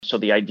So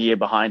the idea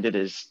behind it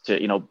is to,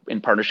 in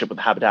partnership with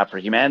Habitat for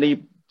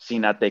Humanity,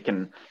 seeing that they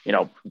can,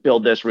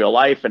 build this real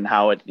life and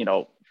how it,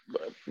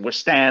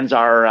 withstands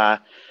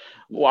our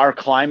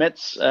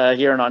climates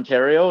here in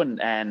Ontario,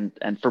 and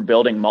for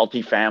building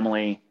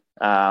multifamily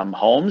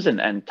homes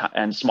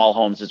and small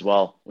homes as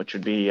well, which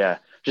would be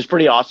just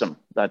pretty awesome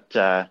that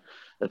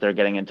they're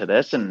getting into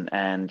this, and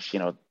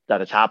that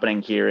it's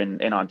happening here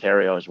in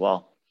Ontario as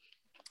well.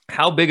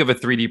 How big of a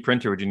 3D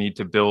printer would you need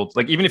to build?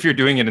 Like, even if you're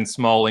doing it in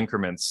small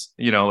increments,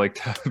 like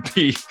to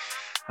be,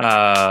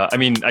 I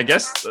mean, I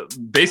guess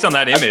based on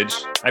that image,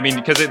 I mean,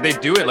 because they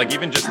do it, like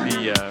even just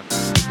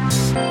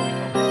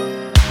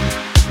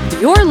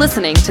You're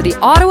listening to the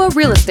Ottawa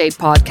Real Estate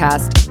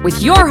Podcast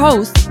with your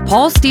hosts,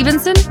 Paul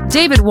Stevenson,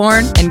 David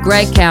Warren, and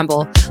Greg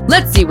Campbell.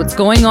 Let's see what's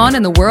going on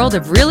in the world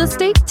of real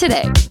estate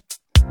today.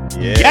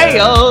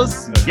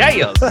 Yayos!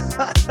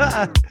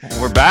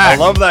 We're back.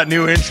 I love that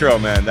new intro,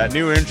 man. That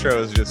new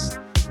intro is just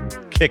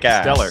kick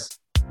ass. Stellar.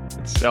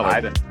 It's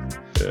stellar.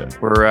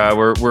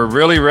 We're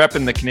really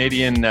repping the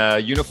Canadian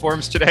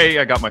uniforms today.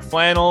 I got my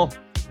flannel.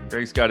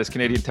 Greg's got his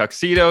Canadian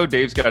tuxedo.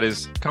 Dave's got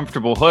his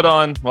comfortable hood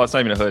on. Well, it's not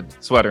even a hood.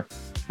 Sweater.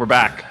 We're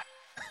back.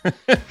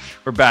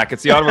 We're back.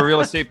 It's the Ottawa Real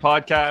Estate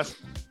Podcast.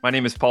 My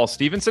name is Paul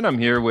Stevenson. I'm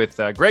here with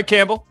Greg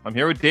Campbell. I'm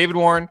here with David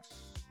Warren.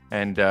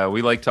 And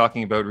we like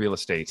talking about real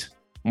estate,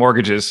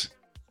 mortgages,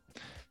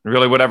 and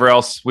really whatever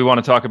else we want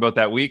to talk about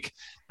that week.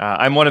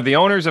 I'm one of the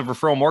owners of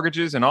Referral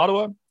Mortgages in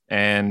Ottawa.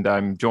 And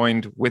I'm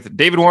joined with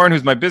David Warren,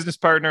 who's my business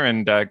partner,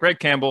 and Greg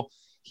Campbell.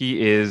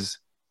 He is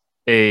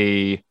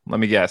a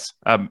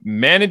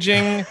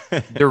managing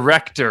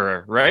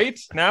director right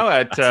now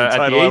at the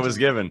title I was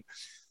given.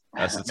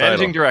 That's the title.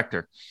 Managing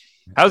director.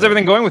 How's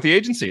everything going with the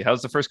agency?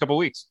 How's the first couple of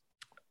weeks?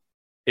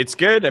 It's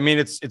good. I mean,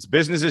 it's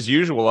business as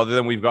usual, other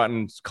than we've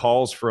gotten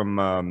calls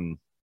from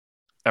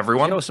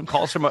everyone. Some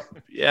calls from a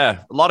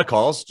lot of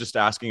calls just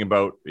asking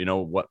about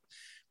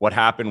what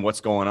happened,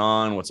 what's going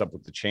on, what's up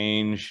with the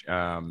change.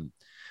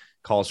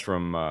 Calls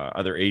from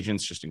other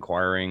agents just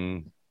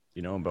inquiring,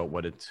 about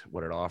what it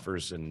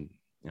offers and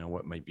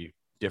what might be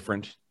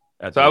different.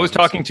 So I was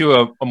talking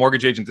to a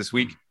mortgage agent this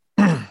week.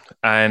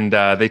 And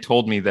they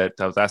told me that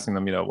I was asking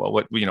them,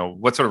 what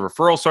sort of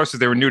referral sources.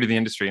 They were new to the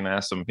industry, and I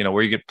asked them,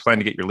 where you plan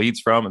to get your leads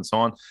from and so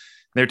on. And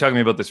they were talking to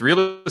me about this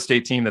real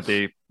estate team that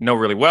they know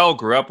really well,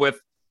 grew up with.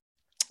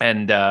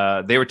 And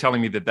they were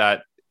telling me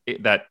that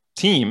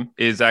team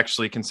is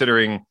actually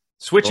considering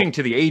switching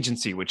to the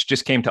agency, which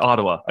just came to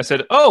Ottawa. I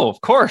said, oh,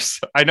 of course.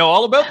 I know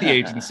all about the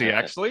agency,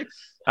 actually.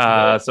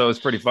 So it's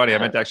pretty funny. I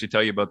meant to actually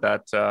tell you about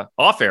that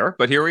off air,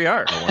 but here we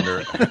are.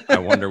 I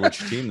wonder which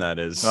team that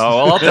is. Oh,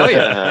 well, I'll tell you.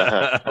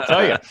 I'll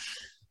tell you.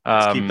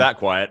 Let's keep that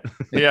quiet.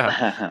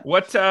 Yeah.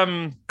 What's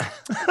going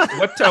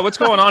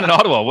on in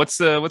Ottawa? What's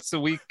the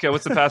week?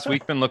 What's the past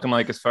week been looking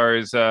like as far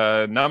as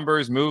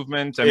numbers,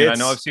 movement? I mean, I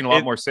know I've seen a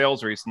lot more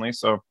sales recently.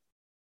 So.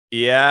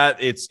 Yeah,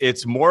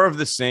 it's more of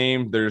the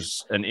same.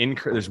 There's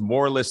there's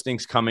more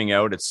listings coming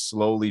out. It's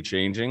slowly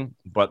changing,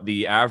 but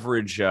the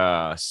average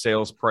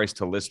sales price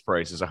to list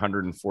price is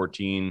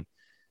 114%.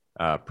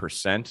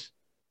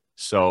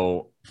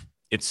 So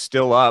it's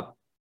still up.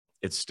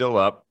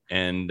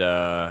 And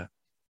I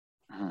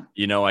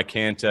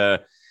can't. I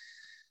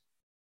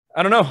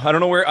don't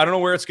know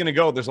where it's going to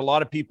go. There's a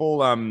lot of people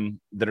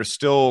that are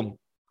still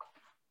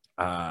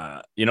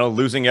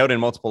losing out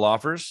in multiple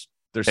offers.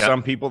 There's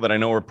some people that I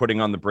know are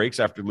putting on the brakes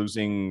after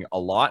losing a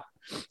lot.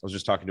 I was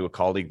just talking to a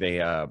colleague.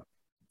 Their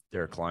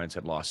clients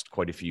had lost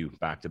quite a few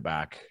back to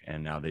back,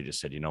 and now they just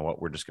said, you know what,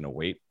 we're just going to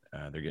wait.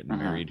 They're getting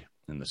married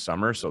in the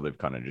summer, so they've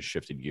kind of just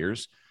shifted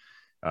gears,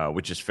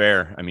 which is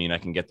fair. I mean, I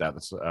can get that.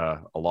 That's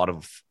a lot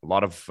of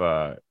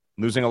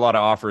losing a lot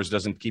of offers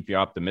doesn't keep you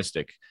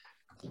optimistic,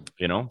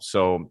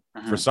 So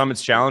for some,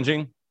 it's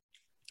challenging.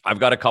 I've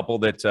got a couple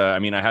that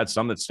I had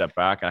some that stepped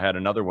back. I had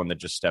another one that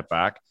just stepped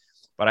back.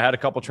 But I had a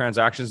couple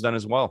transactions done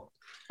as well.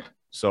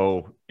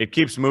 So it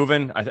keeps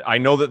moving. I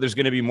know that there's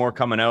going to be more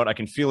coming out. I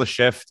can feel a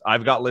shift.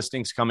 I've got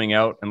listings coming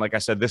out. And like I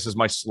said, this is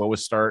my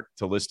slowest start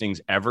to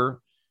listings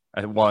ever.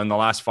 Well, in the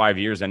last 5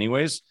 years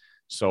anyways.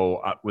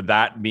 So with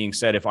that being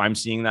said, if I'm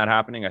seeing that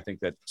happening, I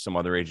think that some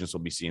other agents will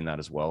be seeing that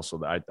as well.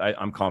 So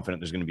I'm confident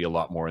there's going to be a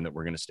lot more and that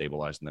we're going to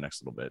stabilize in the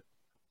next little bit.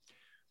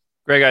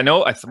 Greg, I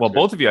know,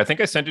 both of you, I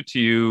think I sent it to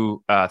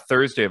you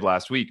Thursday of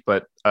last week,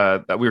 but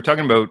we were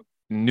talking about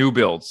new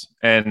builds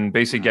and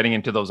basically getting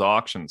into those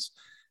auctions.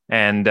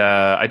 And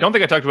I don't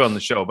think I talked about it on the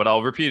show, but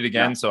I'll repeat it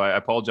again. Yeah. So I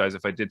apologize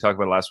if I did talk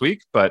about it last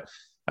week, but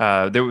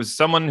there was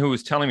someone who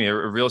was telling me, a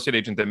real estate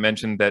agent, that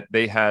mentioned that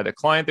they had a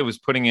client that was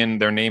putting in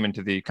their name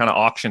into the kind of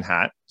auction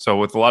hat. So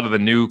with a lot of the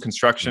new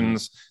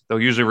constructions, they'll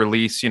usually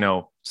release,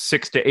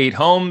 6 to 8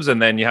 homes,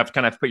 and then you have to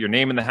kind of put your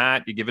name in the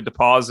hat, you give a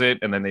deposit,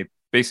 and then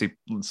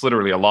it's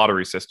literally a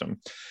lottery system.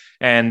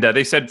 And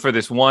they said for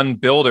this one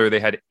builder, they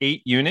had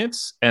 8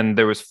 units and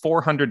there was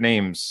 400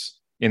 names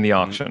in the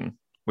auction,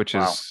 which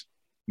is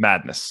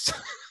madness,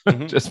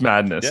 just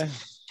madness.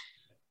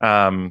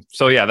 Yeah.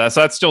 So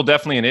that's still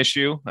definitely an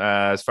issue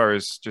as far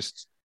as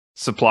just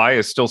supply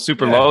is still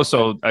super low.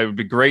 So it would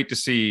be great to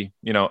see,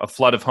 a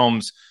flood of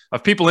homes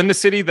of people in the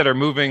city that are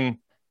moving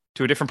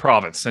to a different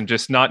province and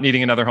just not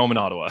needing another home in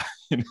Ottawa.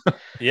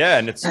 Yeah.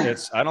 And it's,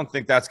 I don't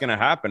think that's going to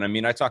happen. I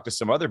mean, I talked to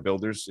some other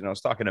builders, I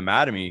was talking to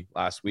Mattamy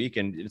last week,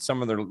 and in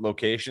some of their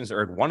locations,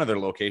 or one of their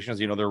locations,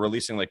 they're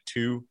releasing like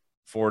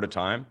 4 at a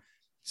time.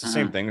 It's the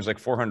same thing. There's like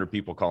 400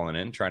 people calling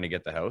in, trying to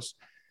get the house.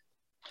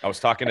 I was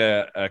talking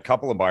to a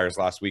couple of buyers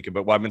last week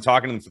about, I've been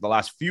talking to them for the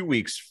last few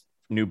weeks,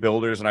 new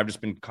builders, and I've just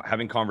been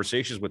having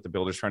conversations with the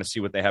builders, trying to see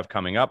what they have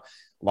coming up.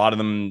 A lot of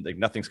them, like,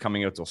 nothing's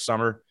coming out till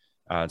summer.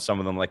 Some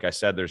of them, like I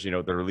said, there's,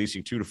 they're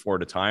releasing 2 to 4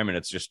 at a time, and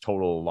it's just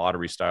total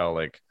lottery style.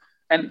 Like,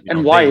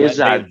 and why is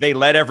that? They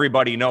let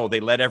everybody know.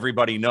 They let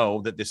everybody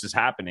know that this is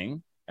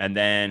happening, and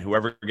then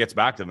whoever gets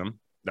back to them,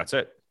 that's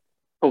it.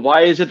 But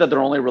why is it that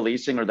they're only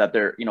releasing, or that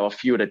they're, a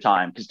few at a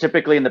time? Because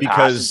typically in the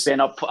past, it's been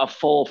a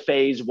full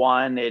phase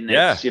one, and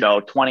it's,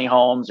 20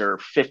 homes or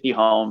 50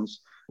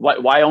 homes.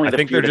 Why only? I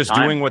think they're just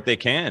doing what they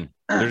can.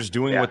 They're just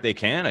doing what they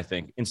can, I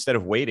think, instead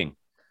of waiting.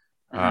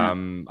 I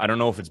don't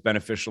know if it's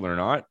beneficial or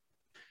not.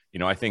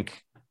 I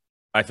think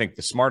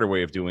the smarter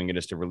way of doing it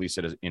is to release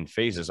it in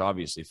phases,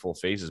 obviously full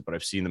phases, but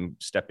I've seen them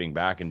stepping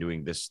back and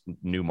doing this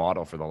new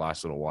model for the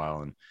last little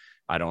while. And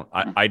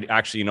I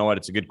actually, you know what?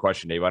 It's a good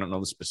question, Dave. I don't know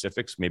the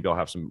specifics. Maybe I'll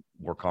have some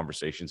more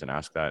conversations and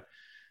ask that.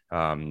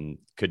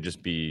 Could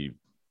just be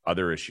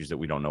other issues that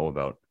we don't know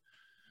about.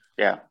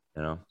 Yeah.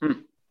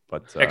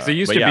 But it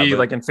used to be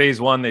like in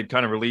phase one, they'd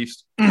kind of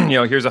released,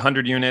 here's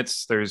 100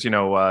 units. There's,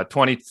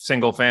 20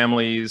 single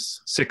families,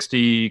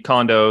 60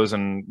 condos,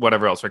 and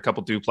whatever else, or a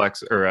couple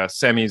duplex or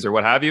semis or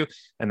what have you.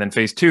 And then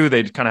phase two,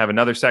 they'd kind of have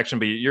another section,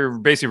 but you're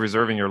basically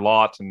reserving your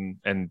lot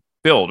and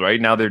build. Right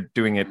now, they're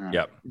doing it,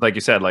 like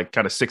you said, like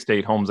kind of 6 to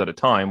 8 homes at a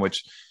time,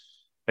 which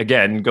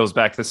again goes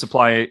back to the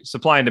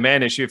supply and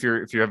demand issue.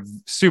 If you have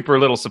super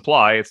little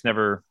supply, it's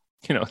never,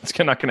 it's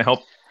not going to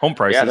help home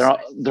prices. Yeah,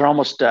 they're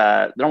almost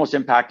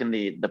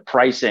impacting the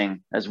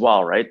pricing as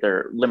well, right?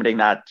 They're limiting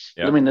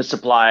the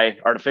supply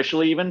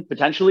artificially, even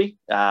potentially,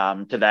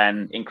 to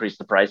then increase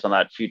the price on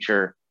that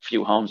future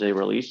few homes they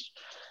release.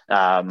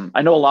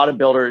 I know a lot of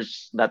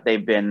builders that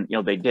they've been,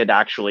 they did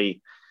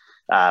actually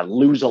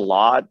lose a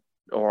lot,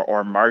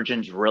 or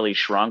margins really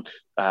shrunk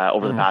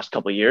over the past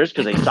couple of years,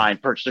 because they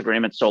signed purchase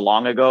agreements so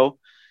long ago.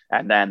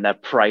 And then the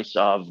price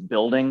of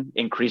building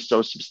increased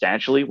so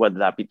substantially, whether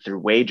that be through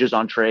wages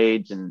on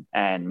trades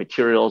and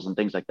materials and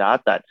things like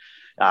that, that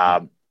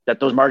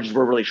those margins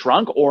were really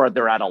shrunk, or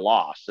they're at a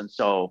loss. And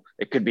so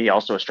it could be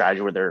also a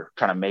strategy where they're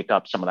trying to make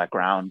up some of that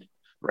ground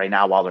right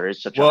now while there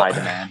is such a high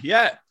demand.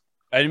 Yeah.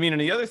 I mean,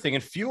 and the other thing in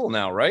fuel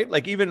now, right?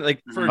 Like, even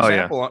like, for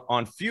example,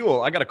 on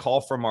fuel, I got a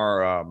call from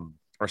our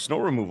snow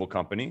removal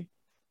company,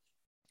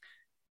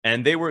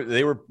 and they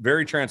were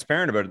very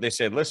transparent about it. They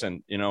said,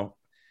 listen,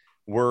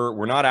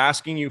 we're not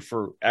asking you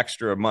for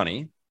extra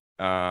money.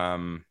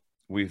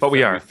 We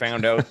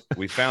found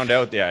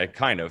out, yeah,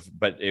 kind of,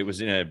 but it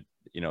was in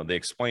they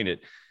explained it.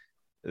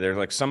 They're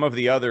like, some of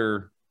the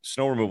other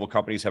snow removal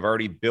companies have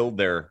already billed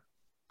their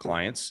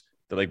clients.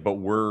 They're like, but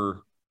we're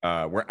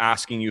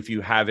asking you if you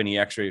have any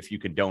extra, if you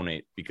could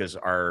donate, because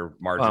our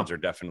margins are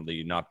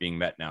definitely not being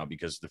met now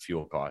because of the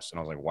fuel costs. And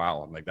I was like,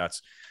 wow. I'm like,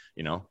 that's,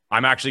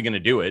 I'm actually going to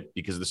do it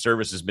because the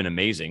service has been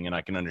amazing, and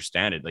I can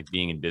understand it, like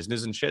being in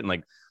business and shit. And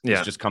like,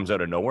 this just comes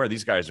out of nowhere.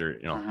 These guys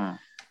are,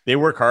 they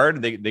work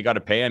hard. They got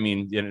to pay. I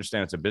mean, you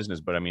understand it's a business,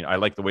 but I mean, I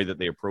like the way that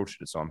they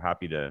approached it. So I'm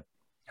happy to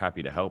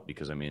help,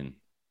 because I mean,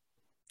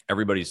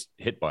 everybody's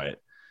hit by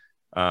it.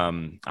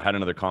 I had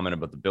another comment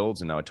about the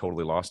builds, and now I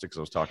totally lost it because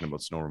I was talking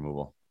about snow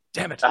removal.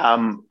 Damn it.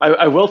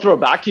 I will throw it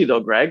back to you though,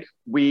 Greg.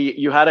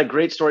 You had a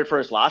great story for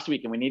us last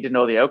week, and we need to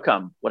know the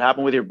outcome. What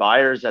happened with your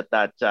buyers at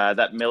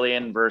that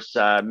million versus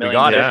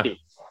 $1,050,000? Yeah.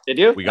 Did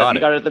you? We got it.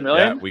 You got it at the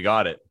million? Yeah, we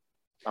got it.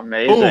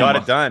 Amazing. We got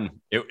it done.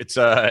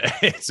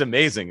 It's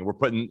amazing. We're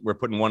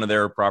putting one of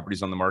their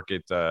properties on the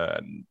market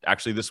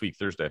actually this week,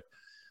 Thursday.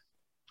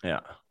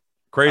 Yeah.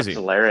 Crazy.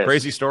 That's hilarious.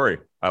 Crazy story.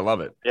 I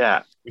love it.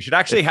 Yeah. We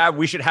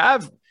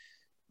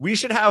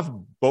should have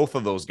both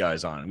of those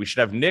guys on. We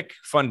should have Nick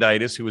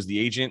Funditis, who was the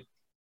agent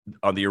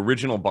on the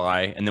original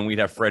buy, and then we'd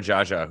have Fred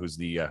Jaja,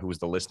 who was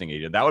the listing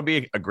agent. That would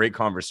be a great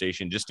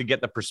conversation, just to get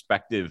the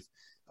perspective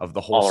of the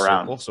whole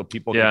circle, so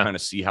people can kind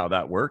of see how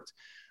that worked.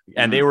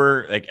 And they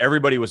were like,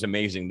 everybody was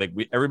amazing. Like,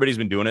 everybody's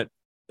been doing it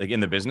like in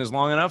the business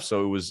long enough,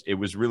 so it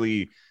was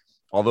really,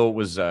 although it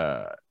was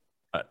a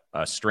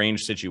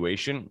strange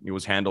situation, it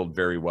was handled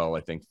very well,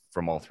 I think,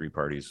 from all three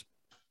parties.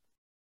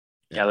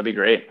 Yeah, that'd be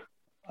great.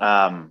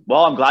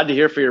 Well, I'm glad to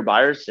hear for your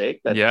buyers'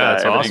 sake that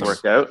that's everything awesome.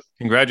 worked out.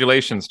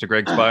 Congratulations to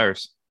Greg's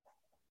buyers,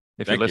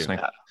 if you're listening.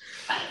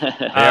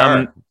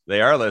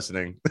 They are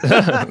listening.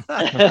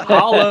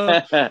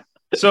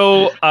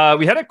 So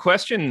we had a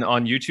question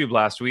on YouTube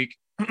last week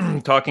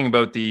talking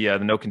about the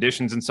no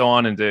conditions and so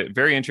on, and a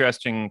very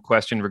interesting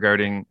question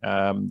regarding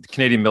the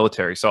Canadian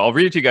military. So I'll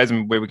read it to you guys,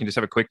 and we can just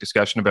have a quick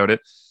discussion about it.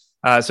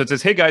 So it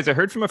says, hey guys, I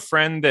heard from a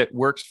friend that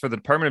works for the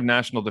Department of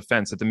National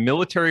Defense that the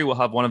military will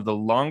have one of the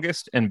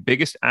longest and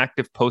biggest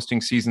active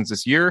posting seasons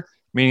this year,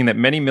 meaning that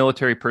many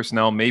military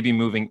personnel may be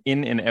moving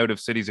in and out of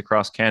cities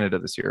across Canada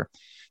this year.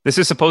 This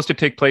is supposed to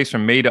take place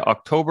from May to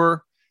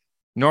October.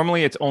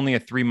 Normally, it's only a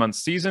 3-month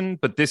season,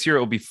 but this year it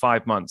will be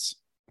 5 months.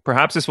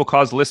 Perhaps this will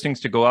cause listings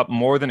to go up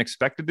more than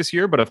expected this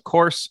year, but of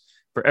course,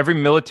 for every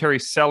military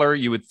seller,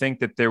 you would think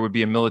that there would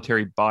be a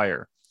military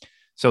buyer.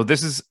 So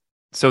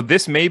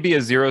this may be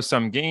a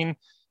zero-sum gain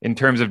in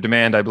terms of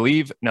demand, I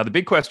believe. Now, the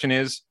big question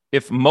is,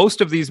 if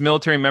most of these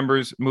military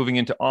members moving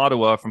into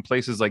Ottawa from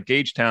places like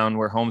Gagetown,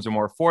 where homes are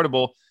more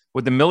affordable,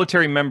 would the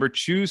military member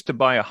choose to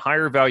buy a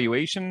higher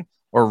valuation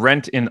or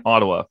rent in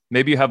Ottawa?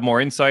 Maybe you have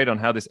more insight on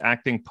how this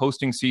active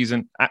posting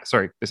season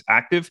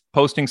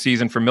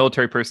for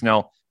military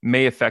personnel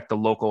may affect the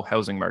local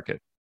housing market.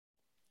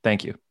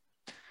 Thank you.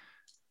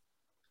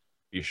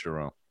 You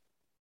sure will.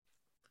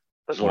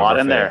 There's a lot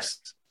in there.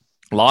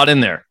 A lot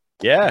in there.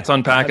 Yeah. Let's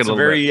unpack it a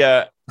little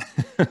bit.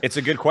 It's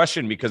a good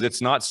question because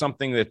it's not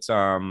something that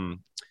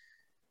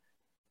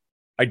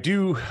I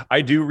do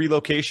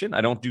relocation. I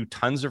don't do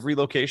tons of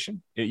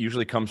relocation. It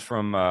usually comes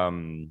from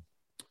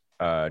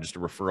just a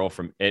referral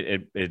from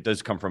it. It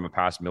does come from a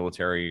past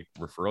military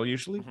referral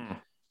usually.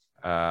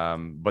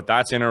 But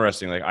that's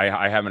interesting. Like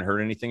I haven't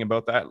heard anything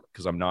about that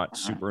because I'm not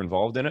super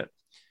involved in it,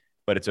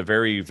 but it's a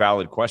very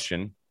valid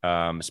question.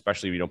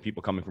 Especially,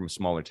 people coming from a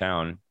smaller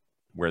town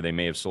where they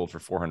may have sold for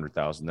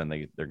 400,000, then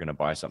they're going to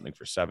buy something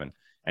for 7.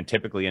 And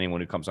typically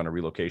anyone who comes on a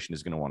relocation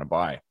is going to want to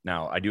buy.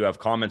 Now, I do have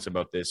comments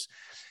about this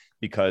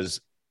because,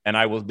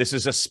 this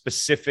is a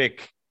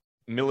specific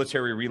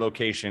military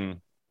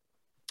relocation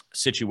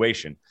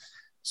situation.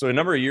 So a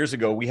number of years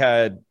ago, we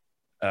had,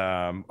 when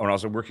I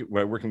was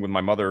working with my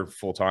mother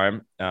full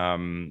time,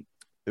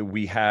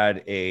 we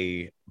had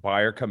a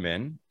buyer come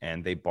in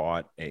and they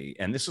bought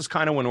and this was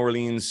kind of when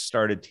Orleans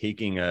started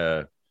taking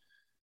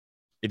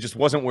it just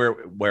wasn't where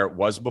it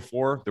was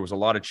before. There was a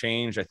lot of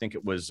change. I think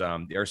it was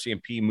the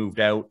RCMP moved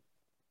out.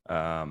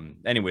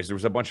 Anyways, there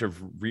was a bunch of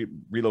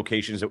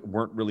relocations that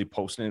weren't really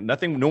posting.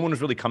 No one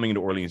was really coming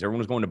into Orleans. Everyone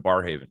was going to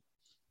Barhaven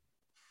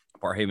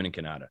in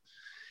Canada.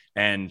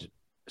 And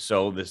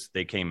so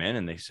they came in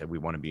and they said, we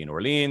want to be in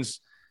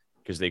Orleans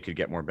because they could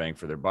get more bang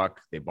for their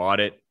buck. They bought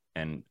it.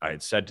 And I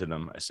had said to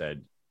them, I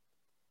said,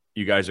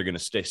 you guys are going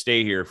to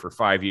stay here for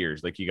 5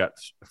 years. Like you got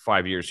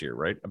 5 years here,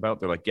 right?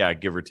 They're like, yeah,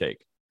 give or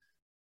take.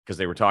 Because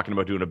they were talking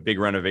about doing a big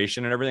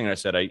renovation and everything. And I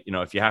said,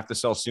 if you have to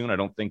sell soon, I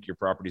don't think you're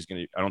going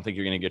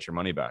to get your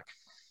money back.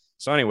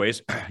 So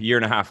anyways, a year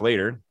and a half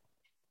later,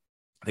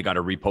 they got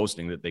a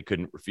reposting that they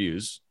couldn't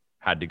refuse,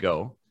 had to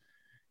go.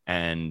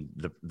 And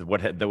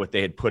what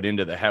they had put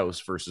into the house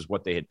versus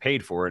what they had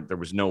paid for it, there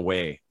was no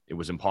way. It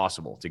was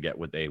impossible to get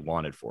what they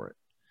wanted for it.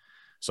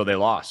 So they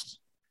lost,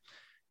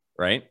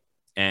 right?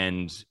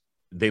 And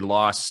they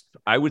lost,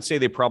 I would say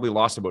they probably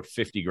lost about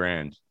 50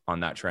 grand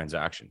on that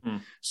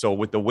transaction. So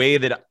with the way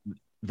that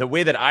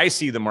I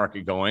see the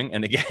market going,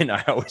 and again,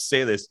 I always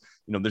say this,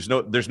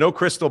 there's no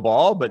crystal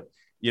ball, but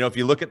if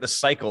you look at the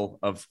cycle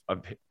of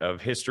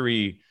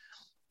history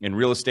in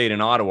real estate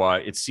in Ottawa,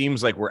 it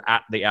seems like we're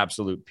at the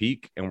absolute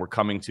peak and we're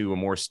coming to a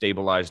more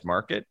stabilized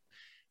market.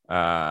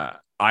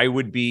 I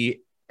would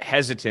be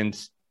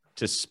hesitant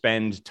to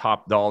spend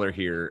top dollar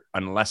here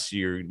unless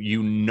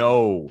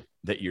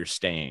that you're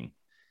staying.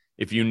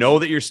 If you know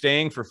that you're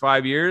staying for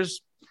 5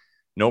 years,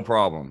 no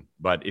problem.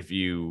 But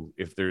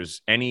if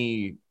there's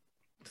any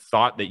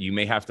thought that you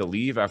may have to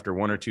leave after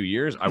 1 or 2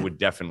 years, I would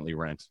definitely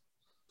rent.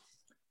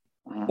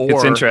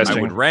 It's interesting.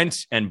 I would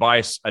rent and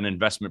buy an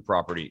investment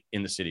property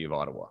in the city of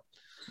Ottawa.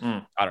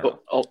 I don't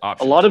know.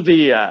 A lot of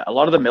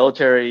the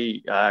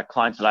military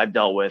clients that I've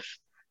dealt with,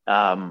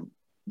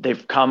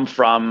 they've come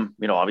from,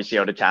 obviously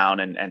out of town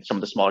and some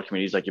of the smaller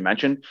communities, like you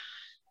mentioned,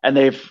 and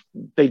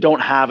they don't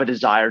have a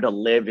desire to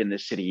live in the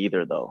city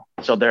either, though.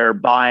 So they're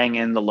buying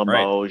in the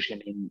Limoges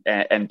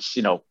and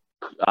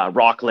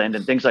Rockland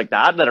and things like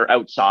that are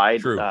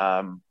outside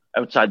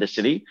the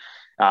city.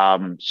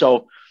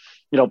 So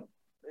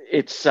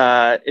it's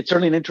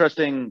certainly an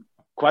interesting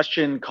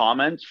question,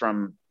 comment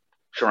from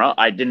Sharon.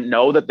 I didn't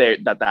know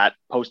that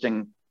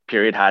posting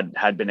period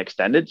had been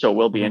extended, so it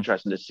will be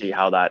interesting to see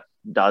how that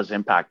does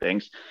impact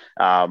things.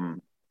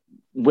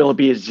 Will it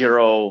be a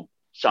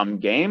zero-sum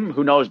game?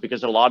 Who knows?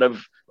 Because a lot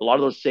of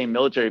those same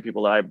military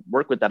people that I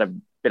work with that have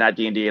been at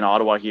D&D in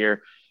Ottawa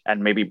here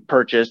and maybe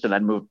purchased and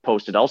then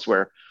posted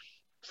elsewhere,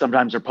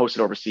 sometimes they're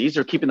posted overseas.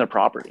 They're keeping their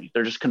property.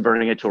 They're just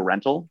converting it to a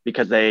rental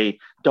because they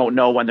don't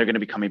know when they're going to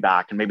be coming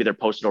back. And maybe they're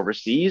posted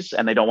overseas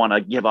and they don't want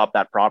to give up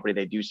that property.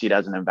 They do see it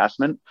as an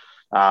investment.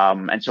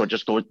 And so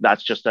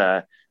that's just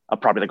a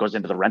property that goes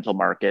into the rental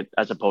market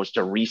as opposed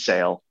to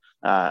resale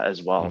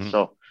as well.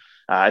 So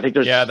I think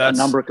there's a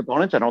number of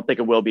components. I don't think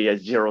it will be a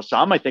zero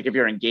sum. I think if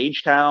you're in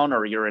Gagetown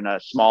or you're in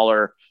a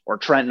smaller or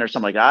Trenton or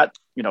something like that,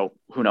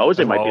 who knows?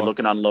 They might be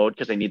looking to unload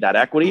because they need that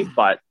equity.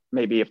 But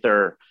maybe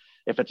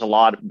if it's a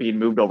lot being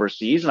moved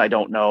overseas, and I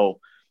don't know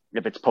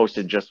if it's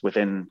posted just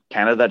within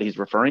Canada that he's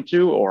referring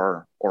to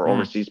or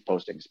overseas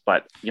postings.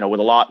 But,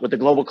 with the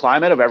global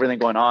climate of everything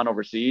going on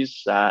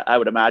overseas, I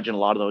would imagine a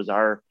lot of those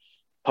are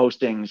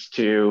postings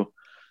to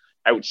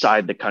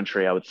outside the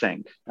country, I would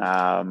think.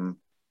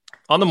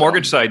 On the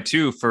mortgage side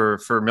too,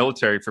 for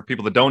military, for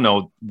people that don't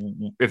know,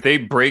 if they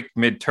break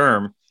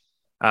midterm,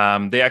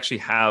 they actually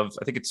have,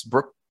 I think it's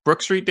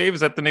Brook Street, Dave, is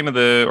that the name of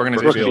the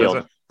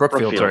organization?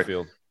 Brookfield.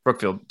 Sorry.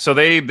 Brookfield. So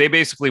they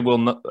basically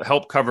will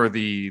help cover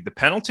the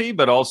penalty,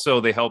 but also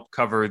they help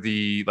cover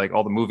the, like,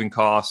 all the moving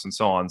costs and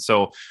so on.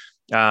 So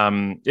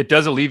it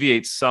does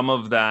alleviate some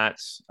of that.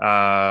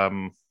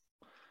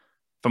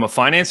 From a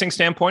financing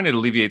standpoint, it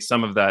alleviates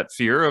some of that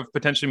fear of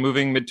potentially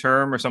moving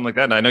midterm or something like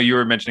that. And I know you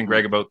were mentioning,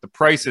 Greg, about the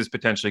prices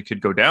potentially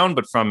could go down,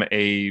 but from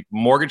a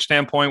mortgage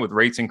standpoint, with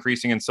rates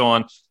increasing and so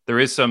on, there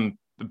is a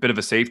bit of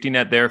a safety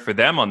net there for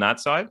them on that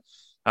side,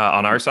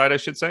 on our side, I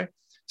should say.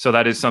 So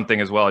that is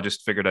something as well. I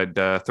just figured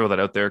I'd throw that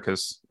out there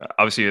because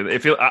obviously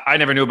I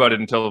never knew about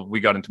it until we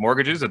got into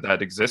mortgages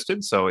that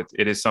existed. So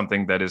it is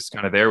something that is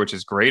kind of there, which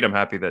is great. I'm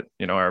happy that,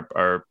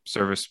 our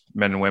service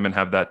men and women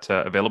have that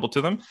available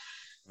to them.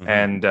 Mm-hmm.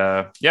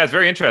 And it's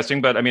very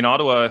interesting. But I mean,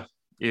 Ottawa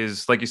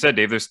is, like you said,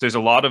 Dave, there's a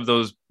lot of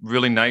those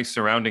really nice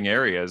surrounding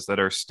areas that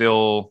are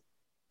still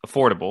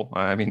affordable.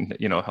 I mean,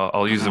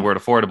 I'll use the word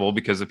affordable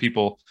because the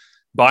people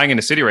buying in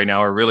the city right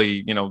now are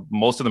really,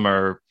 most of them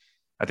are,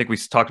 I think we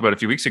talked about it a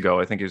few weeks ago,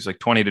 I think it was like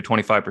 20 to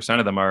 25%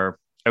 of them are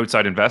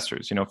outside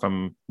investors,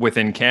 from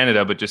within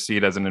Canada, but just see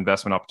it as an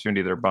investment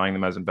opportunity. They're buying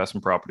them as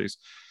investment properties.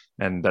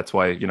 And that's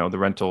why, the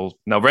rental,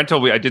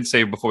 I did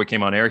say before we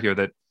came on air here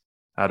that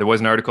there was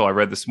an article I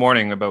read this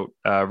morning about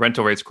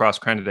rental rates across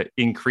Canada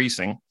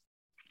increasing.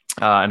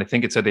 And I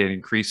think it said they had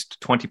increased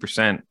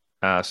 20%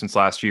 since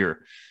last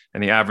year.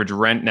 And the average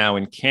rent now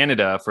in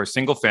Canada for a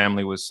single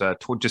family was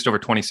just over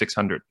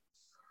 $2,600.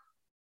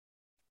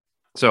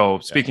 So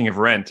speaking of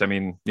rent, I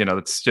mean,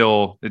 it's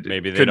still, it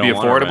could be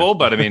affordable,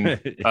 but I mean,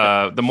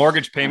 the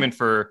mortgage payment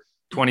for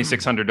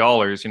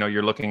 $2,600,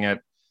 you're looking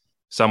at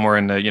somewhere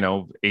in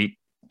the,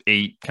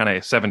 eight kind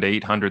of 700,000 to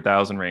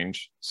 800,000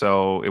 range.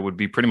 So it would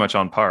be pretty much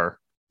on par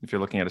if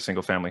you're looking at a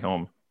single family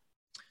home.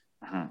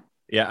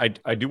 Yeah,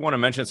 I do want to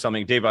mention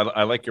something, Dave.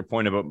 I like your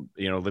point about,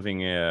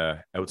 living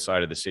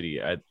outside of the city.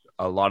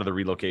 A lot of the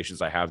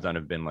relocations I have done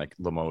have been like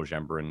Limoges,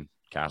 Embrun,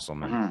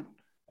 Castleman,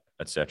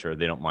 etc.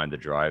 They don't mind the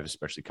drive,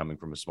 especially coming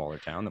from a smaller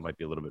town that might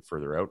be a little bit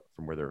further out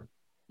from where they're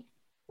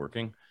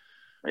working.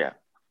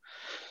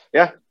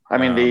 Yeah. I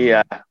mean,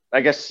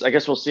 I guess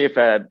we'll see if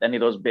any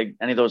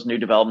of those new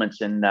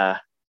developments in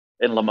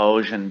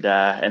Limoges and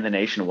the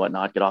nation and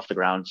whatnot get off the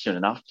ground soon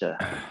enough to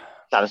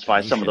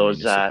satisfy some of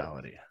those.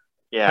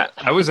 Yeah,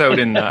 I was out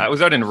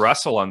in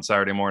Russell on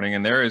Saturday morning,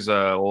 and there is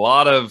a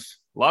lot of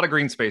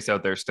green space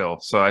out there still.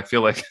 So I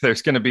feel like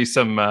there's going to be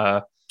some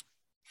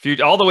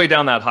all the way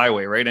down that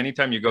highway, right?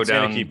 Anytime you go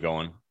down, keep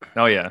going.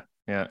 Oh yeah.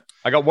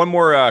 I got one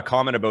more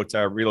comment about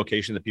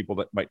relocation that people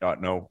that might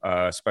not know,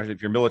 especially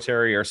if you're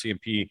military,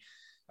 RCMP.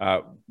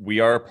 We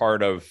are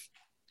part of.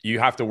 You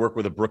have to work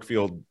with a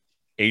Brookfield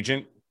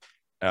agent.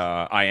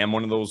 I am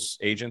one of those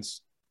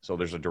agents. So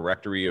there's a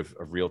directory of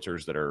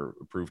realtors that are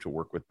approved to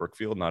work with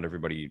Brookfield. Not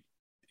everybody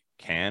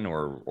can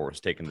or has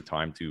taken the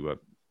time to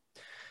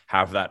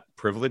have that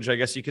privilege, I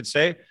guess you could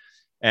say.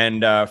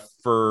 And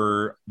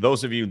for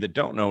those of you that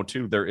don't know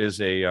too, there is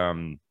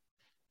the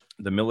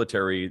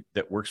military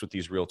that works with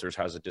these realtors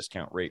has a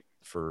discount rate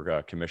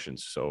for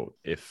commissions. So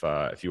if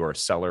you are a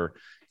seller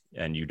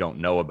and you don't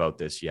know about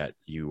this yet,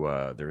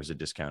 there is a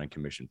discounted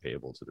commission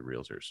payable to the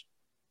realtors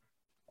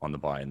on the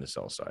buy and the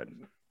sell side.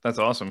 That's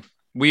awesome.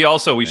 We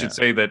should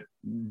say that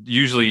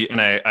usually,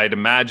 and I'd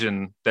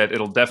imagine that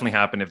it'll definitely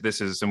happen if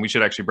this is, and we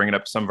should actually bring it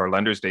up to some of our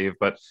lenders, Dave,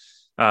 but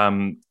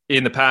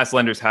in the past,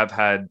 lenders have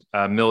had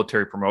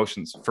military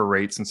promotions for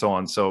rates and so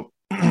on. So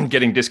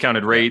getting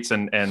discounted rates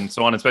and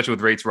so on, especially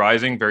with rates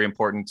rising, very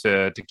important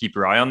to keep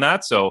your eye on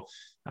that. So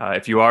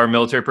if you are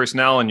military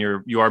personnel and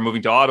you are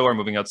moving to Ottawa or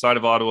moving outside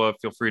of Ottawa,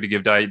 feel free to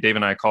give Dave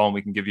and I a call and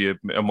we can give you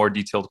a more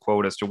detailed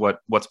quote as to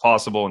what's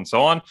possible and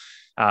so on.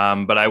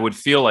 But I would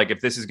feel like if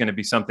this is going to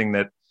be something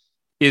that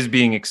is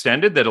being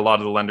extended, that a lot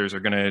of the lenders are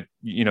going to,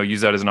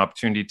 use that as an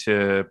opportunity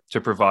to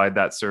provide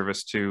that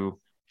service to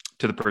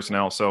the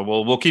personnel. So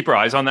we'll keep our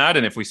eyes on that.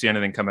 And if we see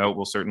anything come out,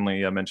 we'll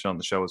certainly mention on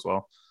the show as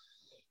well.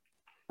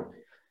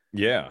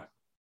 Yeah.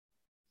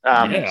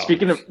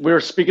 We were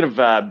speaking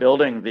of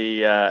building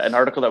an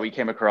article that we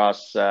came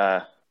across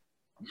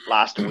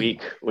last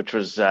week, which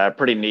was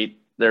pretty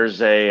neat.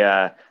 There's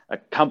a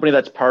company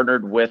that's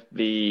partnered with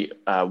the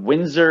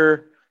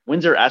Windsor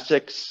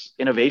Essex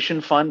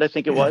Innovation Fund, I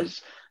think it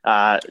was.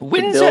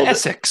 Windsor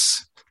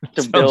Essex.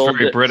 To build,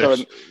 very British.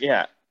 So,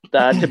 yeah.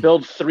 To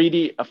build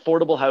 3D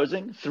affordable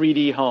housing,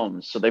 3D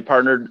homes. So they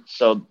partnered.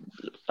 So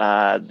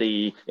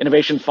the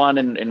Innovation Fund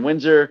in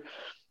Windsor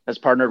has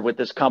partnered with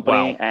this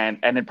company. Wow.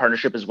 and in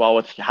partnership as well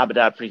with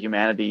Habitat for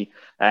Humanity.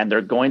 And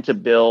they're going to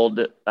build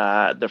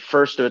the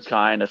first of its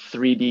kind, a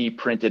 3D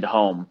printed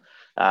home.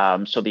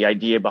 So the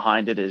idea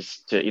behind it is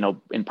to,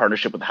 in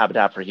partnership with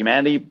Habitat for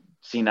Humanity,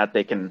 seeing that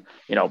they can,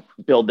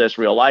 build this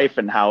real life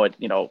and how it,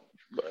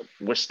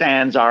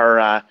 withstands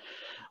our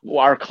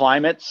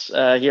climates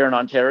here in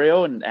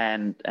Ontario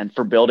and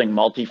for building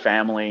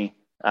multifamily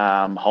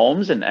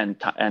homes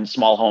and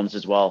small homes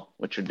as well,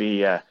 which would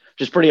be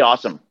just pretty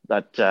awesome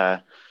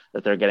that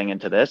that they're getting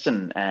into this,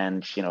 and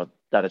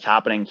that it's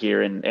happening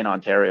here in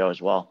Ontario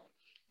as well.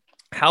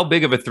 How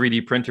big of a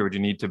 3D printer would you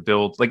need to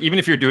build? Like, even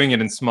if you're doing it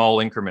in small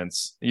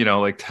increments,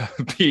 like to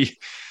be,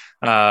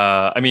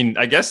 I mean,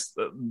 I guess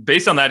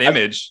based on that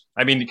image,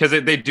 I mean, because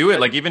they do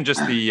it like even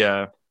just the,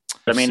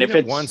 I mean, if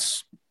it's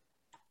once,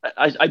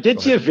 I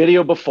did see a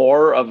video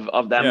before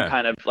of them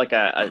kind of like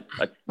a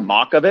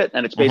mock of it,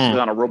 and it's basically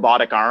on a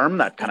robotic arm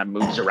that kind of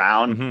moves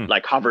around,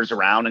 like hovers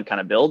around and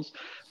kind of builds.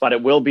 But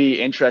it will be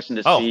interesting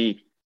to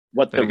see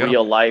what the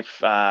real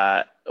life,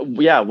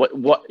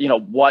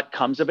 what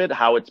comes of it,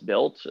 how it's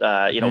built,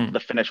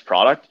 the finished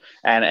product,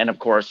 and of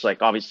course,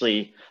 like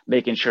obviously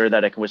making sure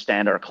that it can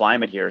withstand our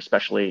climate here,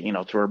 especially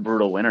through our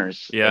brutal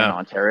winters in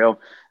Ontario.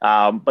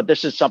 But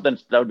this is something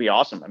that would be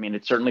awesome. I mean,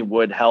 it certainly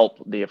would help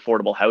the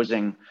affordable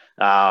housing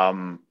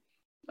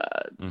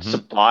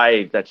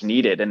supply that's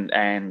needed,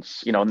 and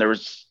there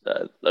was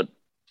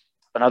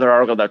another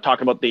article that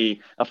talked about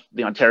the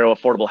Ontario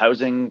affordable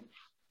housing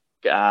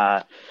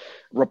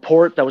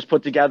report that was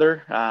put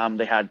together.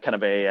 They had kind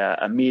of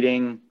a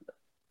meeting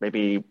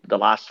maybe the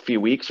last few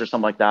weeks or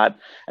something like that,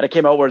 and it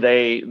came out where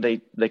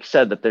they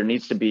said that there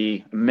needs to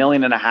be 1.5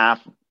 million.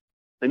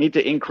 They need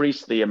to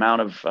increase the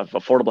amount of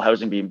affordable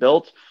housing being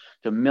built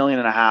to 1.5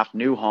 million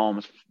new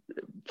homes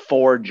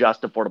for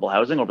just affordable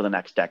housing over the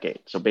next decade.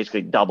 So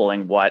basically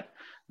doubling what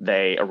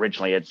they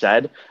originally had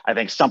said. I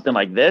think something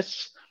like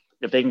this,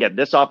 if they can get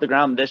this off the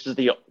ground, this is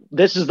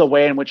the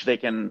way in which they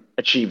can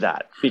achieve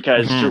that,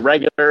 because through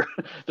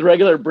the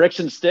regular bricks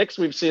and sticks,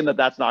 we've seen that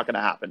that's not going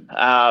to happen.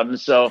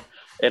 So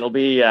it'll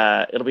be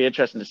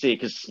interesting to see,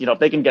 because if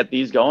they can get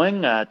these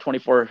going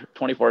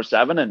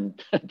 24/7 and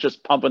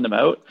just pumping them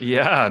out.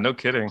 Yeah, no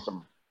kidding.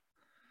 Awesome.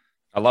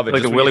 I love it.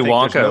 Like just the Willy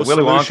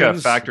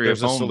Wonka factory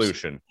there's of a homes.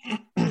 solution.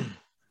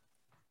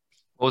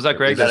 What was that,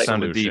 Greg? That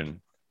sounded deep.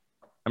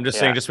 I'm just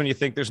saying, just when you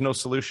think there's no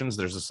solutions,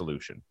 there's a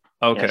solution.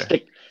 Okay. Yeah,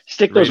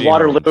 stick those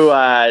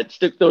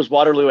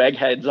Waterloo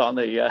eggheads on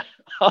the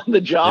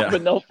job,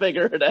 and they'll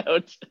figure it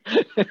out.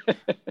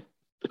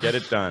 Get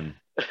it done.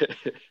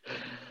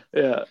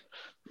 Yeah.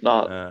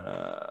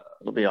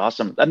 It'll be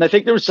awesome. And I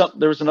think there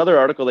was another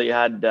article that you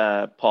had,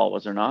 Paul,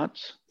 was there not?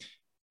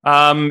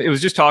 It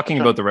was just talking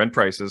about the rent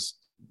prices.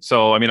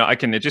 So, I mean,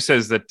 it just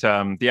says that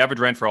the average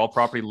rent for all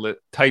property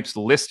types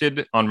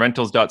listed on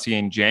rentals.ca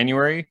in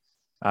January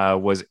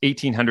was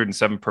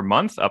 $1,807 per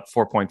month, up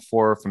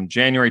 4.4 from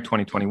January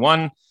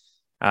 2021.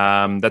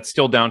 That's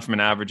still down from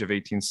an average of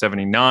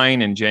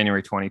 $1,879 in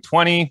January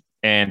 2020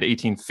 and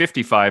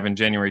 $1,855 in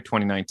January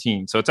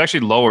 2019. So it's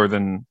actually lower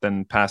than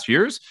past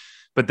years.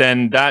 But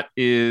then that's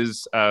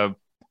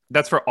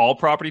for all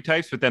property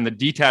types. But then the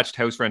detached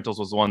house rentals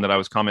was the one that I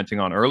was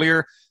commenting on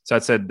earlier. So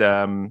that said,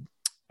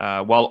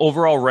 while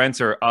overall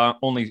rents are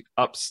only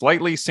up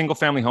slightly,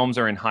 single-family homes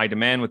are in high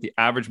demand, with the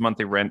average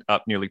monthly rent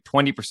up nearly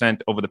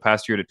 20% over the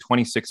past year to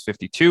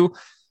 $2,652.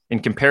 In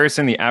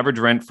comparison, the average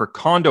rent for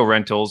condo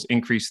rentals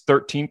increased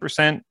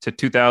 13% to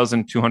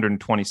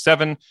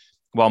 $2,227,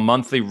 while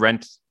monthly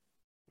rent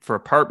for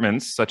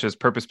apartments, such as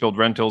purpose-built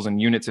rentals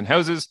and units in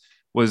houses,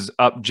 was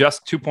up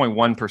just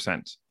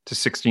 2.1% to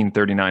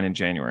 $1,639 in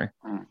January.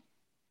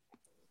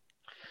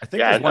 I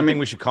think there's one thing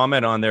we should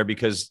comment on there,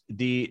 because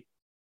the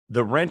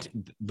rent,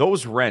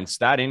 those rents,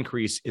 that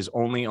increase is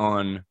only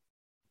on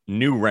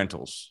new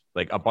rentals.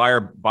 Like a buyer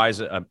buys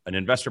an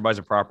investor buys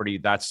a property,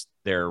 that's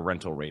their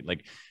rental rate.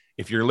 Like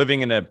if you're living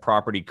in a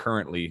property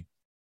currently,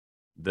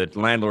 the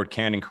landlord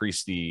can't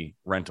increase the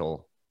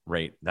rental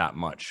rate that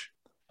much.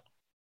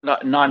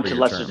 Not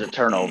unless there's a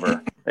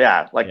turnover.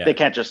 They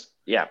can't just,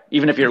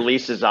 even if your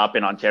lease is up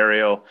in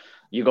Ontario,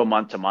 you go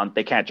month to month,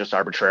 they can't just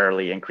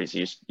arbitrarily increase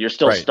you. You're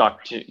still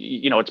stuck to,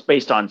 it's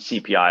based on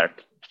CPI, or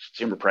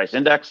Consumer Price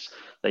Index,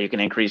 that you can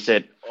increase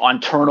it on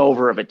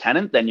turnover of a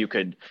tenant, then you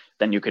could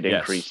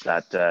increase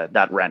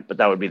that rent, but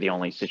that would be the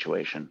only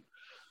situation.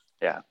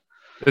 Yeah.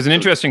 There's an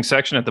interesting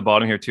section at the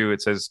bottom here too.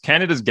 It says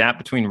Canada's gap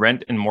between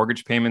rent and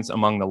mortgage payments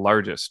among the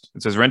largest.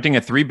 It says renting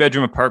a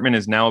 3-bedroom apartment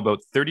is now about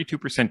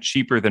 32%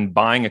 cheaper than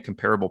buying a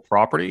comparable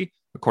property,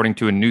 according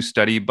to a new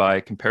study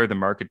by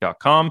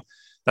comparethemarket.com.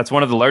 That's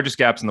one of the largest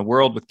gaps in the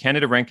world, with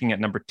Canada ranking at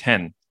number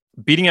 10.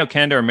 Beating out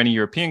Canada are many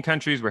European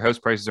countries where house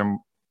prices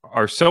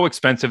are so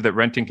expensive that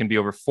renting can be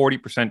over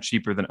 40%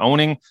 cheaper than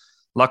owning.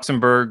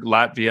 Luxembourg,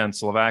 Latvia, and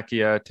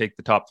Slovakia take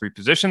the top 3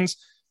 positions.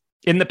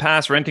 In the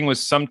past, renting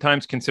was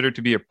sometimes considered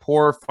to be a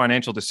poor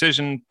financial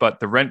decision, but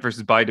the rent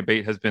versus buy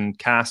debate has been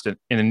cast in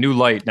a new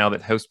light now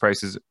that house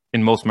prices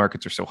in most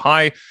markets are so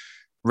high.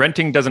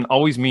 Renting doesn't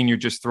always mean you're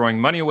just throwing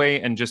money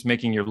away and just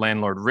making your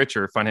landlord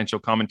richer. Financial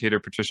commentator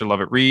Patricia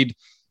Lovett-Reed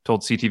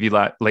told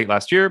CTV late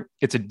last year,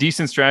 it's a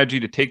decent strategy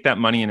to take that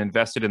money and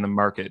invest it in the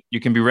market. You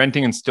can be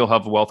renting and still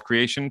have wealth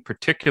creation,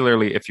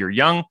 particularly if you're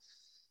young.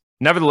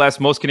 Nevertheless,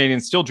 most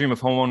Canadians still dream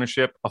of home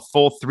ownership. A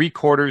full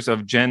 3/4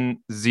 of Gen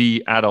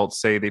Z adults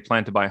say they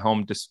plan to buy a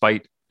home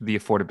despite the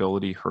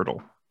affordability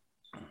hurdle.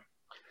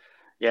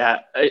 Yeah,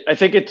 I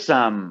think it's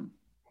a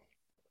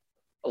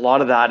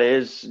lot of that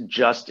is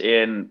just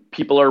in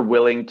people are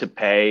willing to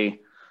pay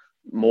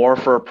more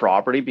for a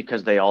property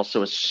because they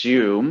also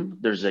assume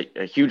there's a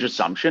huge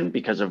assumption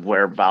because of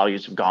where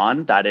values have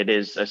gone that it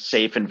is a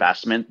safe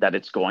investment, that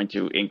it's going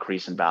to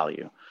increase in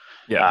value.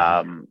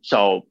 Yeah.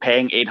 So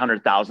paying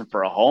 $800,000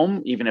 for a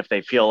home, even if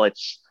they feel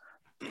it's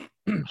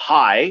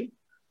high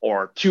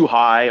or too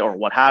high or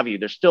what have you,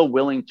 they're still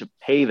willing to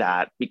pay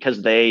that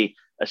because they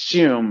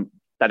assume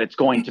that it's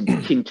going to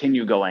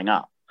continue going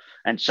up.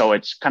 And so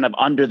it's kind of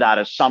under that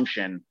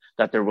assumption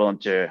that they're willing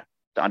to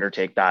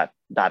undertake that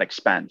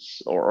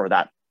expense or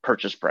that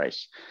purchase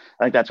price.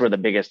 I think that's where the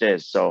biggest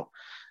is. So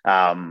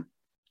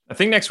I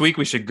think next week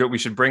we should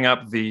bring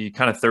up the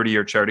kind of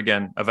 30-year chart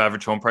again of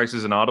average home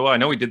prices in Ottawa. I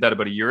know we did that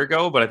about a year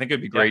ago, but I think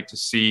it'd be great to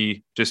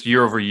see just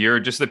year over year,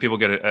 just so that people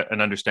get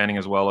an understanding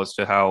as well as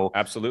to how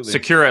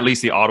secure at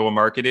least the Ottawa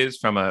market is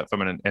from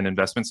an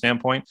investment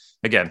standpoint.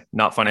 Again,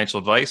 not financial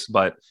advice,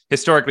 but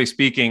historically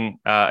speaking,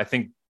 I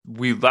think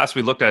last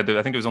we looked at it,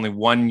 I think it was only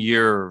 1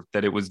 year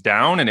that it was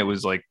down, and it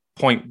was like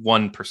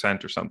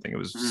 0.1% or something. It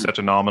was such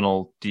a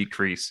nominal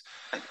decrease.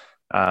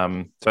 So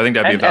I think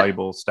that'd be a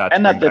valuable stat.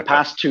 And that the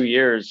past 2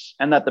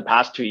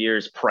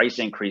 years, price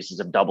increases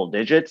of double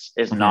digits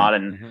is not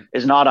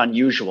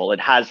unusual. It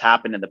has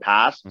happened in the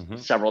past,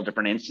 several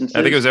different instances.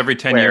 I think it was every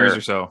 10 years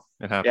or so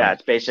it happened. Yeah,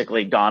 it's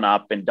basically gone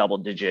up in double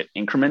digit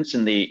increments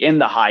in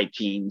the high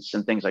teens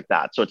and things like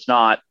that. So it's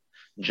not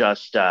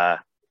just a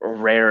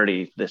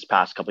rarity this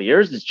past couple of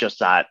years. It's just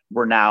that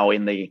we're now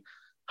in the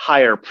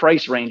higher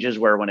price ranges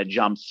where when it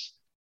jumps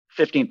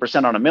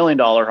 15% on $1 million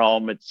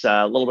home, it's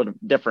a little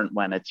bit different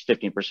when it's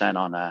 15%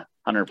 on a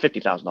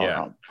 $150,000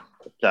 home.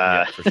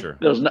 But, for sure.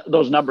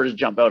 those numbers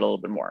jump out a little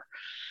bit more.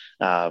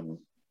 Well,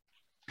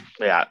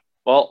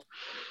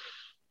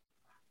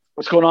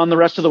 what's going on the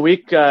rest of the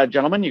week,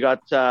 gentlemen? You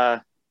got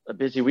a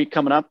busy week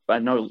coming up. I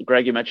know,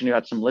 Greg, you mentioned you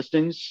had some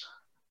listings.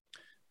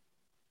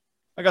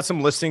 I got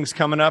some listings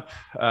coming up.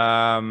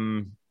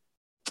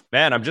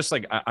 Man, I'm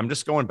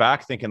just going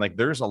back thinking like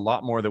there's a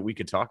lot more that we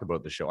could talk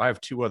about the show. I have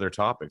 2 other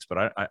topics,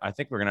 but I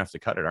think we're gonna have to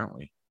cut it, aren't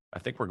we? I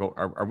think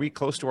are we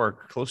close to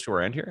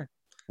our end here?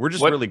 We're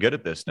just really good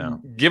at this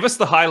now. Give us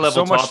the high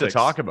level. So much to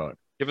talk about.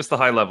 Give us the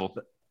high level.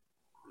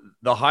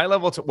 The high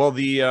level.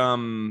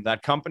 That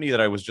company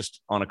that I was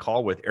just on a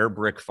call with, Air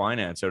Brick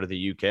Finance out of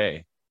the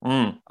UK.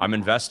 I'm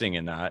investing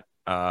in that.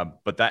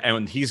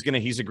 And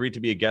he's agreed to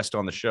be a guest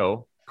on the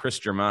show. Chris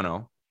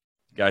Germano,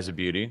 guy's a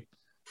beauty.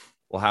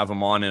 We'll have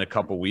him on in a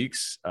couple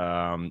weeks.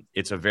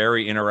 It's a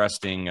very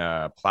interesting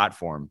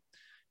platform,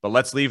 but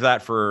let's leave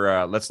that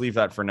for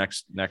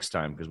next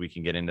time because we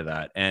can get into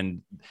that.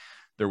 And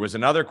there was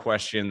another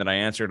question that I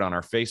answered on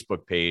our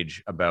Facebook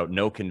page about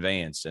no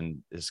conveyance, and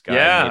this guy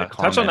made a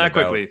comment touch on that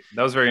quickly.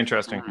 That was very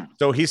interesting.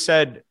 So he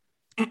said,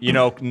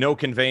 no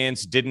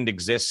conveyance didn't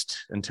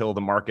exist until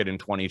the market in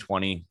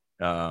 2020.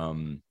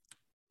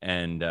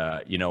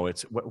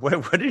 It's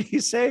what did he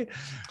say?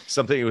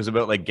 Something, it was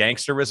about like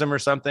gangsterism or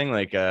something,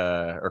 like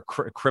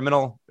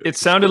criminal. It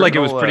sounded like it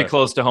was pretty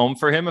close to home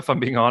for him, if I'm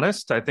being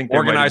honest. I think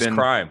organized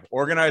crime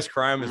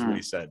is what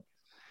he said.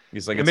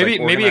 He's like,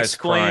 maybe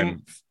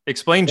explain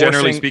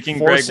generally speaking,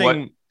 Greg,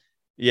 what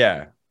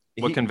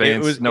no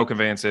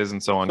conveyance is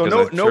and so on.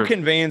 So no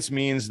conveyance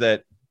means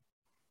that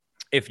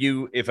if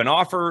an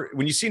offer,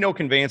 when you see no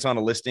conveyance on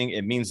a listing,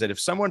 it means that if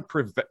someone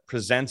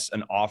presents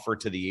an offer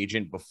to the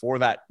agent before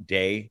that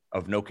day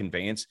of no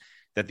conveyance,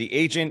 that the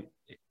agent,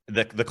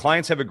 the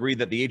clients have agreed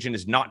that the agent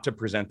is not to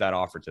present that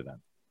offer to them.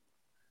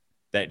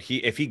 That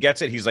if he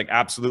gets it, he's like,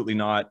 absolutely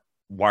not.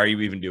 Why are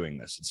you even doing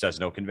this? It says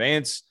no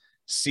conveyance.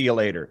 See you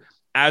later.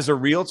 As a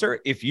realtor,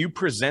 if you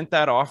present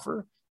that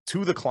offer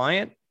to the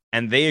client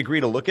and they agree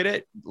to look at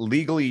it,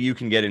 legally, you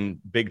can get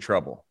in big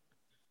trouble.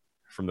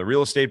 From the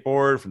real estate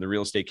board, from the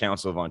Real Estate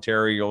Council of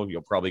Ontario,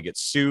 you'll probably get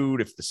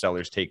sued if the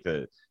sellers take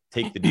the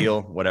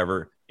deal,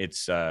 whatever.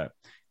 It's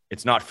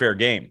not fair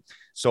game.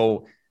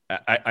 So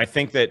I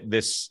think that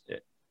this,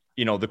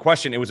 the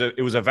question, it was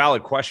a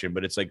valid question,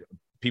 but it's like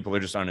people are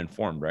just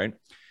uninformed, right?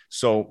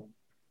 So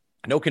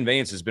no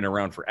conveyance has been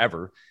around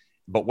forever,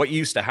 but what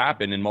used to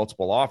happen in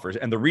multiple offers,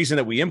 and the reason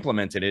that we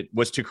implemented it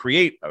was to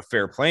create a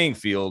fair playing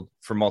field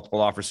for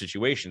multiple offer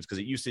situations, because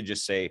it used to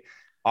just say,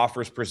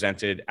 offers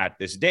presented at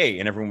this day,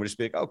 and everyone would just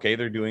be like, okay,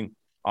 they're doing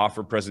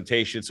offer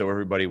presentation. So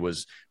everybody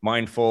was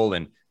mindful,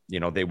 and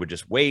they would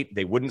just wait.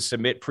 They wouldn't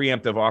submit.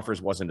 Preemptive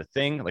offers wasn't a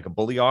thing. Like a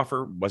bully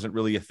offer wasn't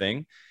really a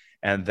thing.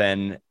 And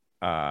then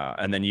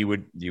you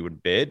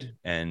would bid,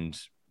 and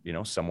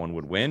someone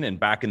would win. And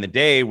back in the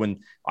day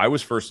when I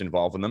was first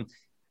involved in them,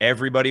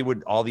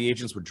 all the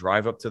agents would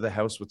drive up to the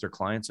house with their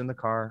clients in the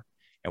car,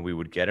 and we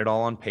would get it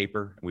all on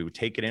paper, and we would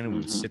take it in, and we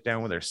would sit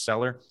down with our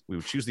seller. We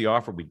would choose the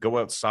offer. We'd go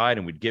outside,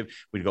 and we'd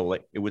go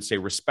like, it would say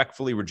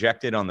respectfully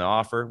rejected on the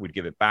offer. We'd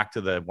give it back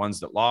to the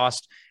ones that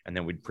lost. And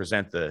then we'd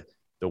present the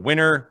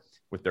winner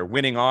with their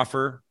winning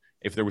offer.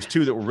 If there was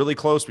 2 that were really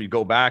close, we'd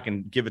go back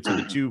and give it to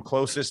the 2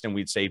 closest. And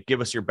we'd say,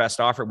 give us your best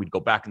offer. We'd go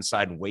back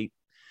inside and wait.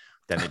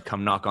 Then they'd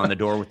come knock on the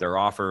door with their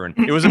offer. And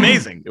it was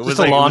amazing. It was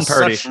like a lawn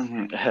party.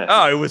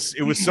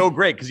 It was so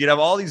great, because you'd have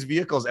all these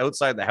vehicles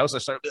outside the house. I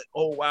started like,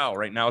 oh, wow.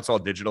 Right now it's all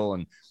digital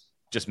and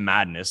just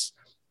madness.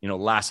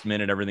 last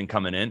minute, everything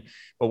coming in.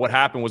 But what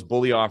happened was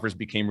bully offers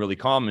became really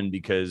common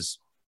because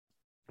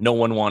no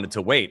one wanted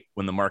to wait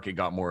when the market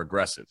got more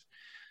aggressive.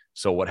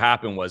 So what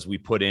happened was we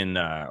put in,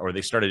 or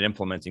they started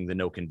implementing the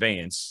no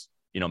conveyance,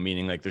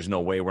 meaning like there's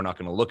no way we're not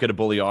going to look at a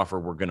bully offer.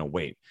 We're going to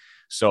wait.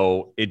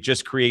 So it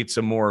just creates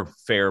a more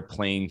fair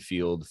playing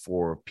field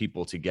for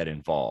people to get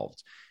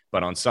involved.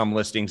 But on some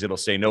listings, it'll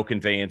say no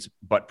conveyance,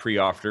 but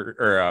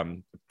preemptive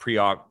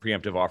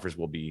offers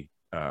will be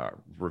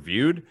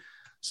reviewed.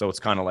 So it's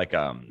kind of like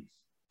a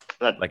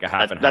half and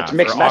half. That's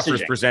mixed messaging.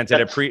 Offers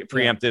presented at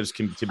preemptives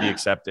can be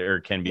accepted or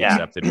can be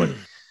accepted. But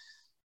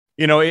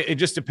it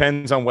just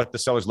depends on what the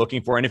seller's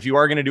looking for. And if you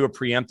are going to do a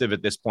preemptive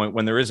at this point,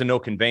 when there is a no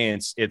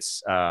conveyance,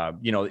 it's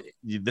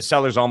the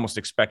seller's almost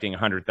expecting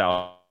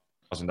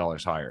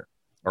 $100,000 higher,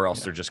 or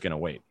else they're just going to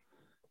wait.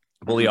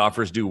 Bully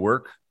offers do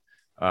work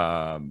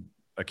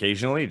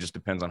occasionally. It just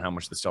depends on how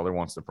much the seller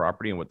wants the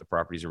property and what the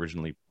property is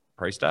originally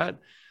priced at.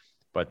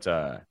 But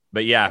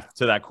yeah,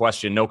 to that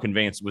question, no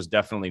conveyance was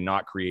definitely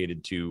not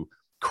created to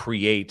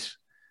create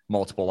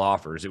multiple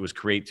offers. It was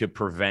created to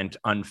prevent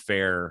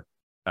unfair,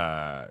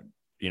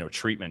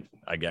 treatment,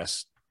 I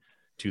guess,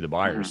 to the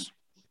buyers.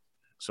 Mm-hmm.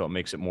 So it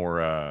makes it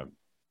more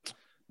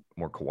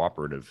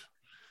cooperative.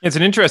 It's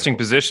an interesting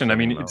position. I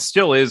mean, it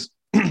still is,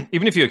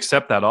 even if you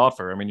accept that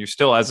offer, I mean, you're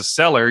still, as a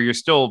seller, you're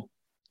still,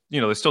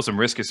 there's still some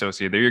risk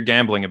associated there. You're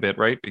gambling a bit,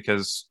 right?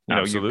 Because,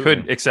 you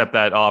could accept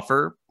that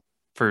offer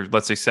for,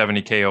 let's say,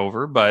 70K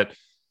over, but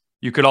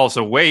you could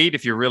also wait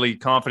if you're really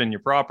confident in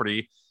your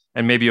property,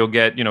 and maybe you'll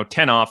get,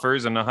 10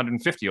 offers and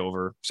 150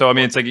 over. So, I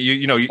mean, it's like,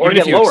 even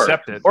if you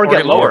accept it, or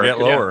get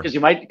lower.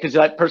 Because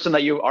that person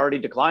that you already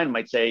declined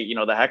might say,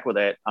 the heck with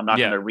it. I'm not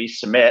going to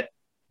resubmit.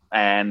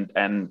 And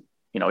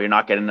you're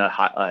not getting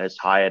as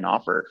high an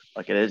offer.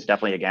 Like, it is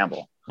definitely a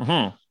gamble.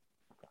 Mm-hmm.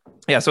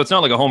 Yeah. So it's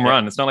not like a home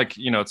run. It's not like,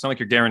 it's not like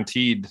you're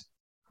guaranteed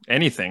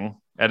anything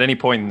at any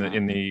point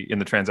in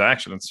the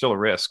transaction. It's still a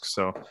risk.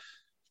 So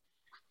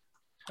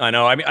I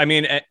know. I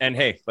mean, and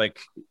hey, like,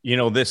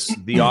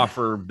 the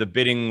offer, the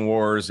bidding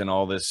wars and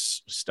all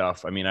this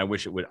stuff. I mean, I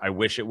wish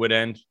it would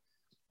end,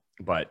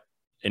 but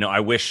I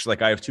wish,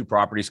 like, I have 2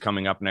 properties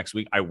coming up next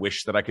week. I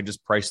wish that I could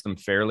just price them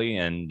fairly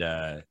and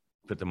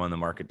put them on the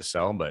market to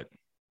sell, but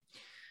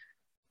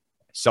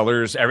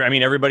sellers,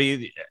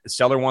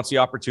 seller wants the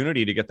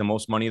opportunity to get the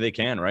most money they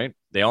can, right?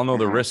 They all know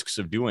the risks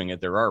of doing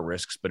it. There are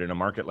risks, but in a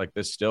market like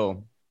this,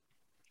 still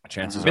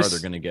chances are they're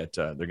going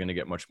to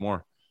get much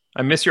more.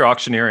 I miss your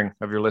auctioneering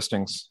of your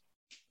listings.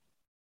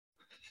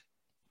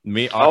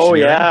 Oh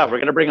yeah, we're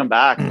gonna bring them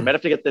back. We might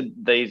have to get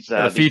these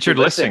featured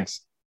listings.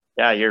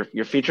 Yeah, your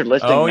featured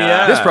listing. Oh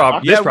yeah, this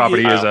property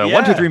is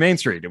 123 Main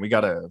Street, and we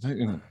got a.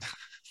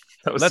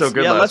 That was so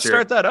good. Yeah, let's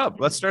start that up.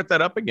 Let's start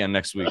that up again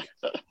next week.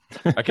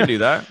 I can do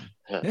that.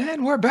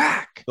 And we're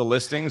back. The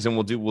listings, and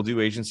we'll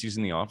do agencies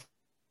in the office.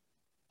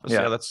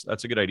 Yeah,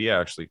 that's a good idea,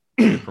 actually.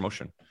 Good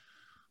promotion.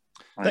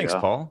 Thanks,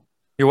 Paul.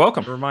 You're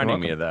welcome. For reminding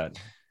me of that.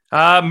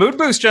 Mood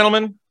boost,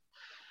 gentlemen.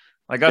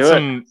 I got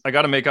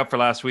to make up for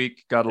last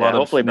week. Got a lot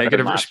of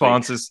negative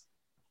responses.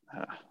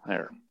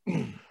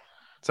 Something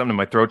in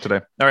my throat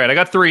today. All right, I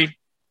got 3.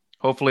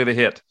 Hopefully they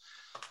hit.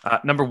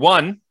 Number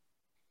 1,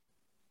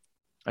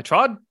 I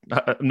tried,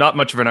 not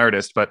much of an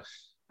artist, but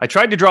I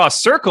tried to draw a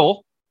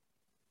circle,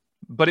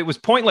 but it was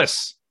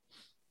pointless.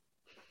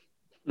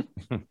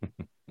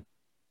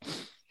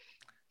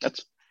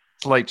 That's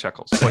slight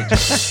chuckles.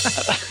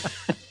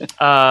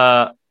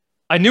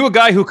 I knew a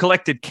guy who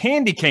collected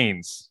candy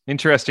canes.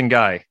 Interesting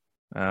guy.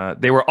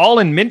 They were all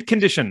in mint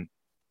condition.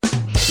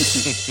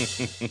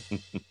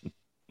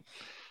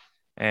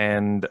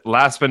 And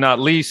last but not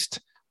least,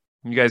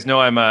 you guys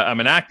know I'm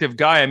an active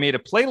guy. I made a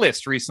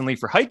playlist recently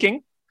for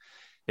hiking.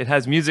 It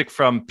has music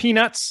from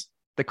Peanuts,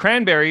 the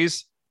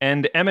Cranberries,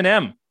 and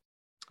Eminem.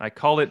 I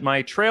call it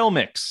my trail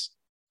mix.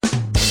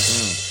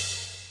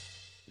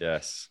 Mm-hmm.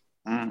 Yes.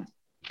 Mm.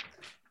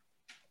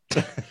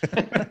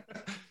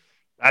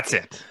 That's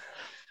it.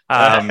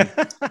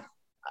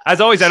 As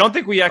always, I don't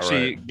think we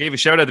actually gave a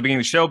shout out at the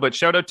beginning of the show, but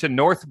shout out to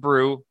North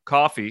Brew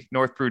Coffee,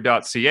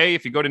 northbrew.ca.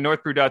 If you go to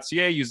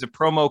northbrew.ca, use the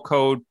promo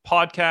code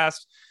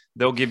podcast.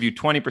 They'll give you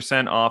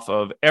 20% off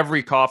of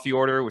every coffee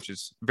order, which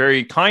is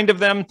very kind of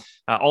them.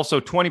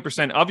 Also,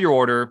 20% of your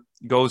order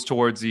goes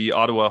towards the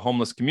Ottawa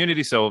homeless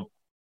community. So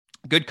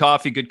good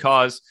coffee, good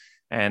cause.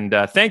 And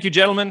thank you,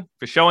 gentlemen,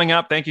 for showing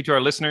up. Thank you to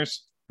our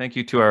listeners. Thank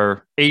you to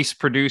our ace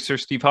producer,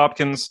 Steve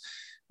Hopkins.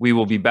 We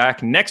will be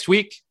back next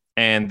week,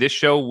 and this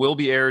show will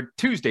be aired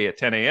Tuesday at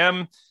 10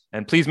 a.m.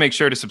 And please make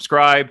sure to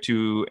subscribe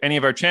to any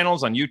of our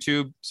channels on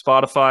YouTube,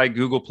 Spotify,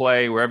 Google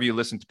Play, wherever you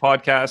listen to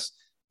podcasts.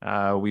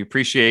 We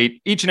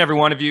appreciate each and every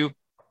one of you.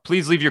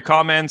 Please leave your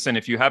comments. And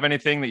if you have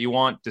anything that you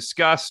want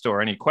discussed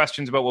or any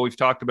questions about what we've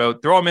talked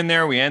about, throw them in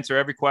there. We answer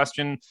every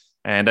question.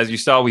 And as you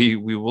saw, we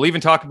will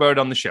even talk about it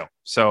on the show.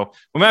 So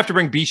we might have to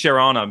bring B-Share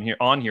on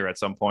here at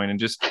some point and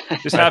just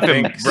have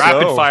him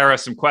rapid fire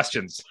us some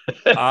questions.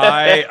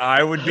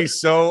 I would be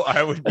so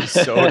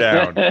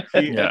down.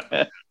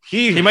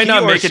 He might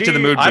not make it to the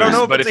mood boost, I don't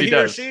know, but if he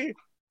does,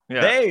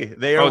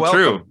 they are welcome.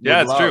 True.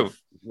 Yeah, it's true.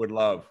 Would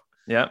love.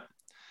 Yeah.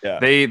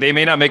 they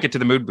may not make it to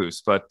the mood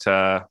boost, but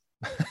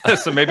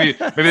so maybe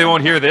they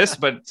won't hear this,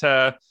 but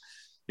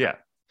yeah.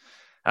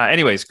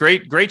 Anyways,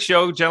 great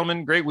show,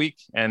 gentlemen. Great week,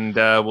 and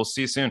we'll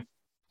see you soon.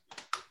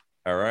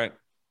 All right.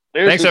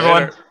 Thanks,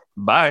 everyone.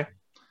 Bye.